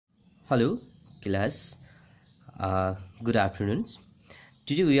Hello class, good afternoon.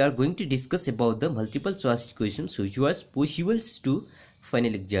 Today we are going to discuss about the multiple choice questions which was possible to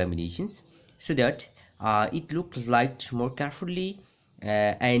final examinations, so that it looks like more carefully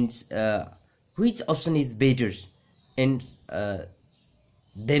and which option is better and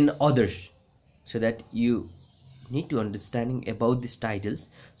than others, so that you need to understanding about these titles.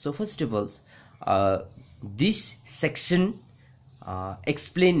 So first of all, this section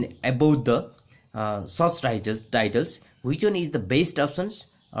explain about the such titles which one is the best options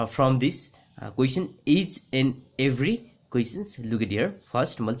from this question. Each and every questions, look at here.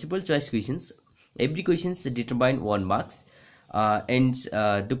 First, multiple choice questions. Every questions determine 1 marks, and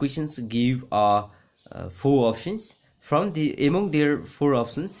the questions give 4 options. From among their 4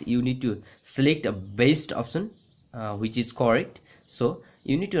 options, you need to select a best option which is correct. So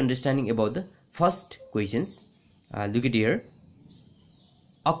you need to understanding about the first questions. Look at here.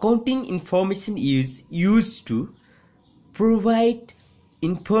 Accounting information is used to provide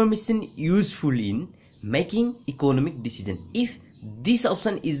information useful in making economic decision. If this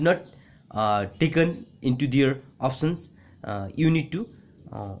option is not taken into their options, you need to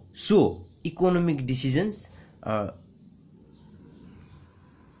show economic decisions.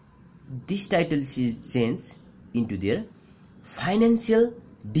 This title is changed into their financial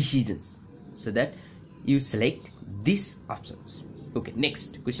decisions, so that you select these options. Okay,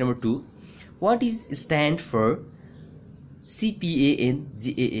 next question number 2. What is stand for CPA and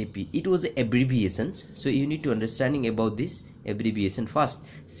GAAP? It was abbreviations, so you need to understanding about this abbreviation. First,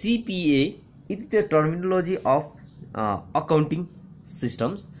 CPA is the terminology of accounting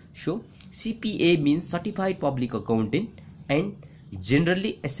systems. So CPA means certified public accountant and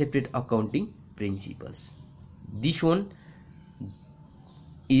generally accepted accounting principles. This one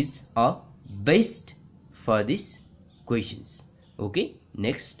is a best for these questions. Okay,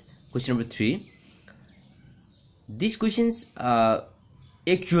 next question number 3. These questions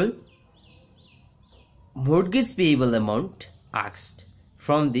actual mortgage payable amount asked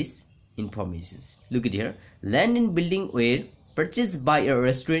from this informations. Look at here. Land and building were purchased by a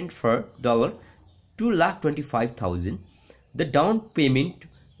restaurant for $225,000. The down payment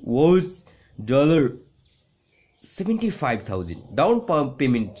was $75,000. Down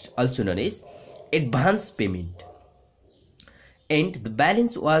payment, also known as advance payment, and the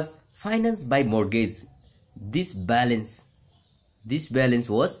balance was financed by mortgage. This balance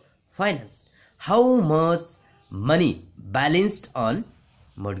was financed. How much money balanced on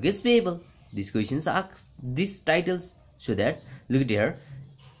mortgage payable? These questions ask these titles, so that look at here.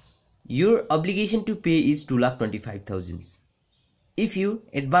 Your obligation to pay is 2,25,000. If you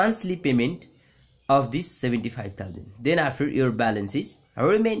advancely payment of this 75,000, then after your balance is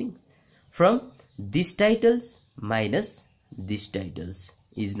remaining. From these titles minus these titles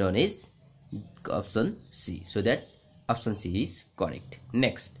is known as option C, so that option C is correct.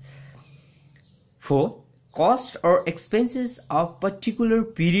 Next, 4. Cost or expenses of particular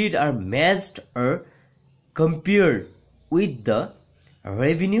period are matched or compared with the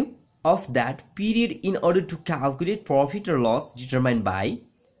revenue of that period in order to calculate profit or loss determined by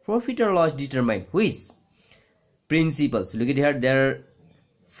which principles? Look at here. There are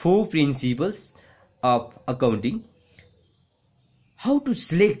 4 principles of accounting. How to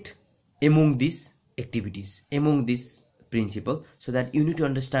select among these activities, among this principle, so that you need to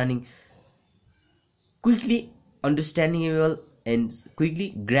understanding quickly understandable and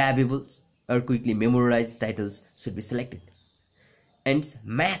quickly grabbable or quickly memorized titles should be selected. And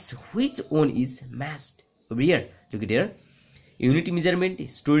match, which one is matched? Over here, look at here. Unity measurement,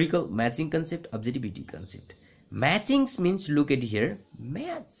 historical, matching concept, objectivity concept. Matching means, look at here,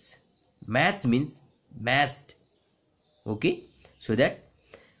 match means matched. Okay, so that,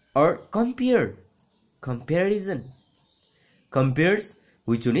 or comparison, compares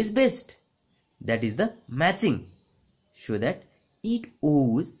which one is best, that is the matching, so that it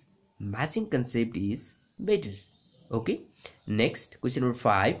owes matching concept is better. Okay, next question number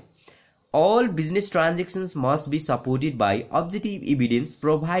 5. All business transactions must be supported by objective evidence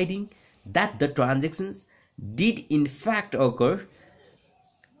providing that the transactions did in fact occur.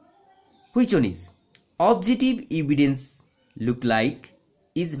 Which one is objective evidence? Look like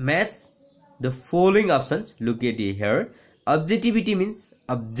is match the following options. Look at here. Objectivity means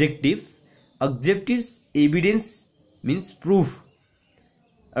objective. Objectives evidence means proof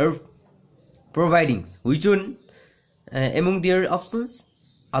or providing. Which one among their options?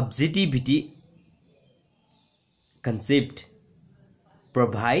 Objectivity concept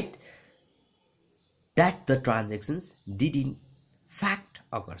provide that the transactions did in fact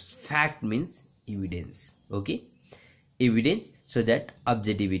occurs. Fact means evidence. Okay, evidence, so that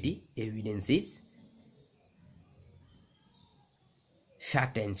objectivity, evidence is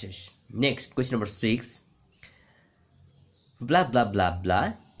fact answers. Next, question number 6. Blah blah blah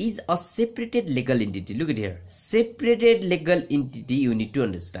blah is a separated legal entity. Look at here. Separated legal entity, you need to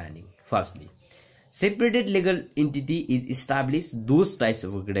understanding. Firstly, separated legal entity is established those types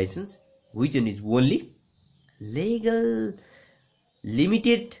of organizations which one is only legal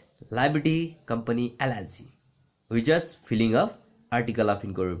limited liability company LLC, which is filling of article of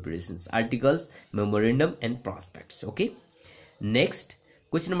incorporations, articles, memorandum and prospects. Okay. Next,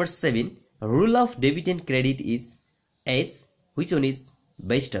 question number 7. Rule of debit and credit is as, which one is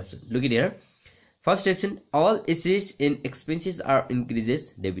best option? Look at here. First option, all assets and expenses are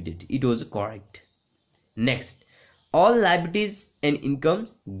increases debited. It was correct. Next, all liabilities and income,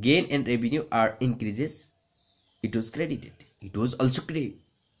 gain and revenue are increases. It was credited. It was also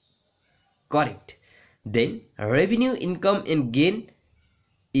correct. Then revenue, income and gain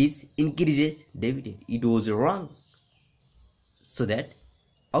is increases debited. It was wrong. So that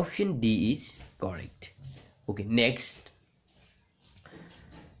option D is correct. Okay, next.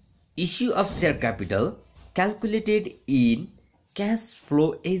 Issue of share capital calculated in cash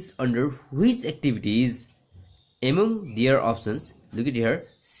flow is under which activities? Among their options, look at here.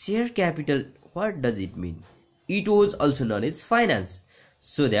 Share capital, what does it mean? It was also known as finance.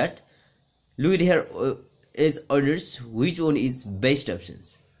 So that, look at here, is others, which one is best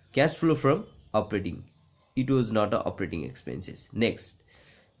options? Cash flow from operating. It was not a operating expenses. Next,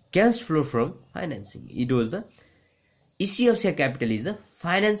 cash flow from financing. It was the issue of share capital is the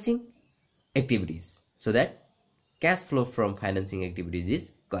financing activities. So that cash flow from financing activities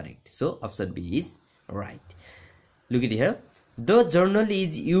is correct. So option B is right. Look at here. The journal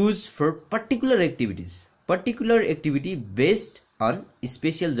is used for particular activities. Particular activity based on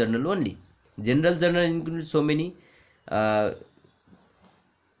special journal only. General journal includes so many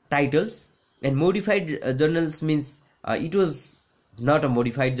titles, and modified journals means it was not a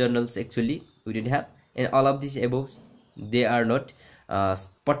modified journals actually. We didn't have, and all of these above, they are not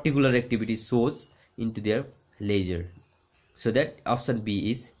particular activity source into their ledger. So that option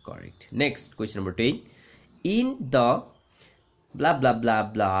B is correct. Next, question number 10. In the blah blah blah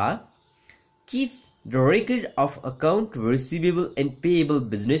blah, keep the record of account receivable and payable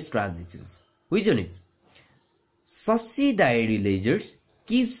business transactions. Which one is? Subsidiary ledgers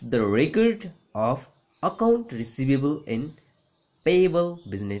keeps the record of account receivable and payable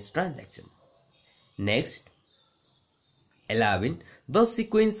business transaction. Next, 11. The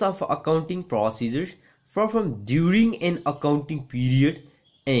sequence of accounting procedures performed during an accounting period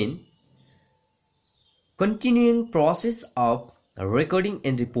and continuing process of recording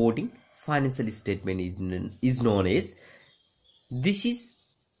and reporting financial statement is known as, this is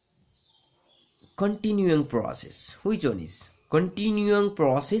continuing process. Which one is? Continuing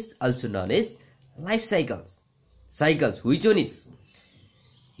process, also known as life cycles. Which one is?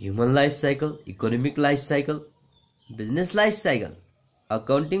 Human life cycle, economic life cycle, business life cycle,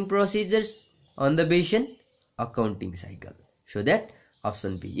 accounting procedures on the basis accounting cycle. So that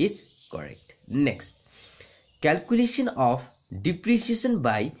option B is correct. Next, calculation of depreciation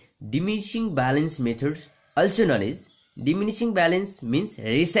by diminishing balance methods, also known as diminishing balance means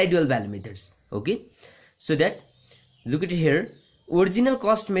residual value methods. Okay, so that, look at here, original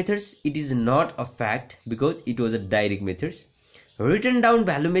cost methods, it is not a fact because it was a direct methods. Written down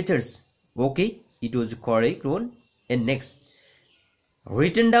value methods, okay, it was a correct one. And next,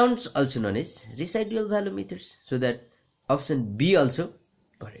 written down, also known as residual value methods. So that option B also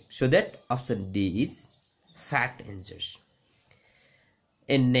correct. So that option D is fact answers.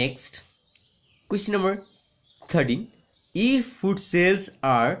 And next, question number 13. If food sales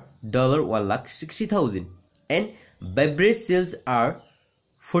are $1,60,000 and beverage sales are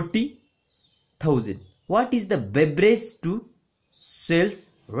 $40,000, what is the beverage to sales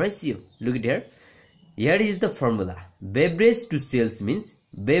ratio? Look at here. Here is the formula. Beverage to sales means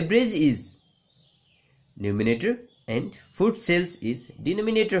beverage is numerator and food sales is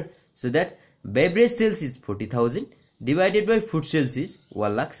denominator. So that beverage sales is 40,000 divided by food sales is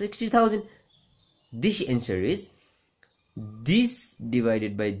 1,60,000. This answer is this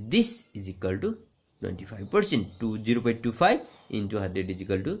divided by this is equal to 25%. 0.25 into 100 is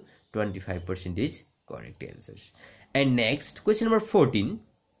equal to 25% is correct answers. And next, question number 14.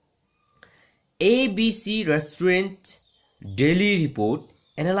 ABC restaurant daily report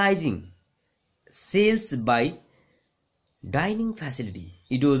analyzing sales by dining facility.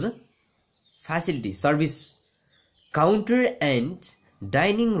 It was a facility, service, counter and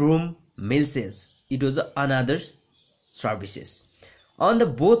dining room meal sales. It was another services. On the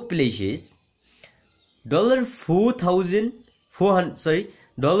both places,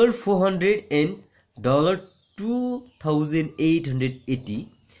 $400 and $2,880.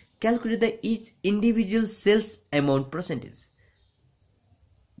 Calculate the each individual sales amount percentage.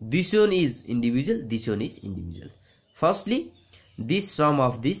 This one is individual, this one is individual. Firstly, this sum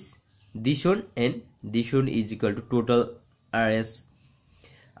of this one and this one is equal to total RS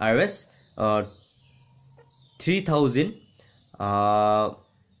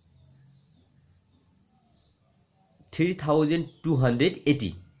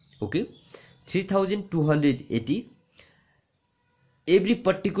 3,280. Okay, 3,280. Every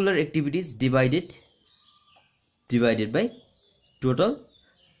particular activity is divided by total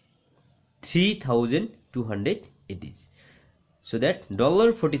 3,280. So that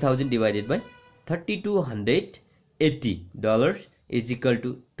 $40,000 divided by $3,280 is equal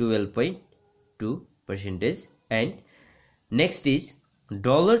to 12.2%. And next is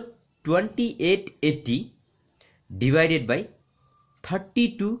 $28.80 divided by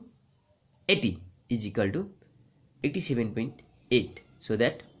 32.80 is equal to 87.8. So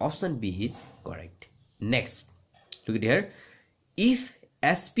that option B is correct. Next, look at here. If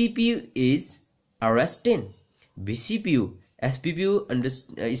SPPU is RS10, BCPU, SPPU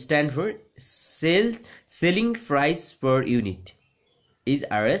stand for selling price per unit, is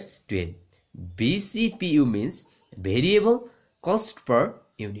RS12. BCPU means variable cost per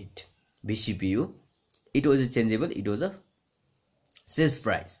unit. BCPU, it was a changeable, it was a sales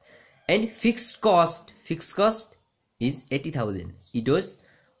price. And fixed cost is 80,000. It was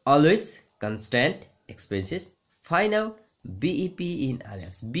always constant expenses. Find out BEP in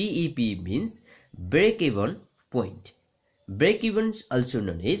RS. BEP means break-even point. Break-even also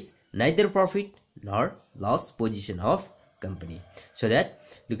known as neither profit nor loss position of company. So that,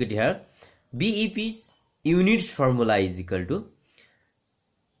 look at here, BEP's units formula is equal to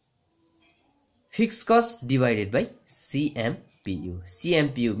fixed cost divided by CMPU.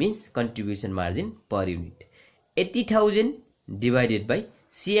 CMPU means contribution margin per unit. 80,000 divided by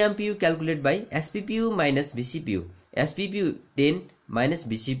CMPU calculated by SPPU minus BCPU. SPPU 10 minus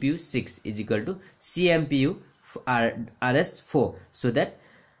BCPU 6 is equal to CMPU RS 4. So that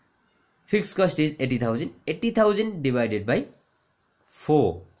fixed cost is 80,000. 80,000 divided by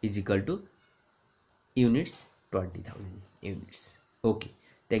 4 is equal to units, 20,000 units. Okay,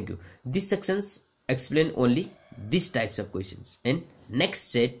 thank you. These sections explain only these types of questions. And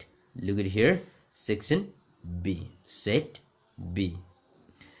next set, look at here, section B. Set B.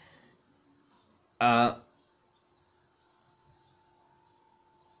 Are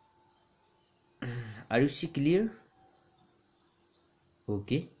you clear?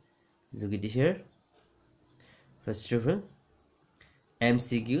 Okay, look at here. First of all,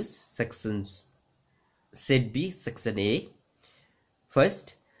 MCQs sections. Set B, section A.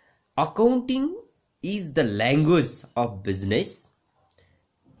 First, accounting is the language of business.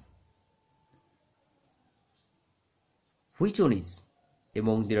 Which one is?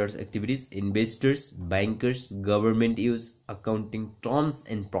 Among their activities, investors, bankers, government use accounting terms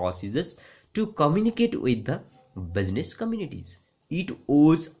and procedures to communicate with the business communities. It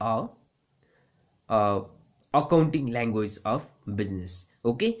was a accounting language of business.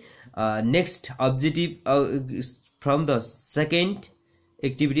 Okay. Next objective from the second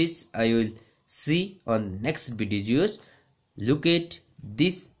activities I will see on next videos. Look at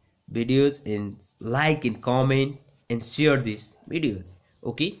these videos and like and comment and share these videos.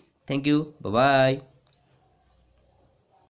 Okay, thank you, bye bye.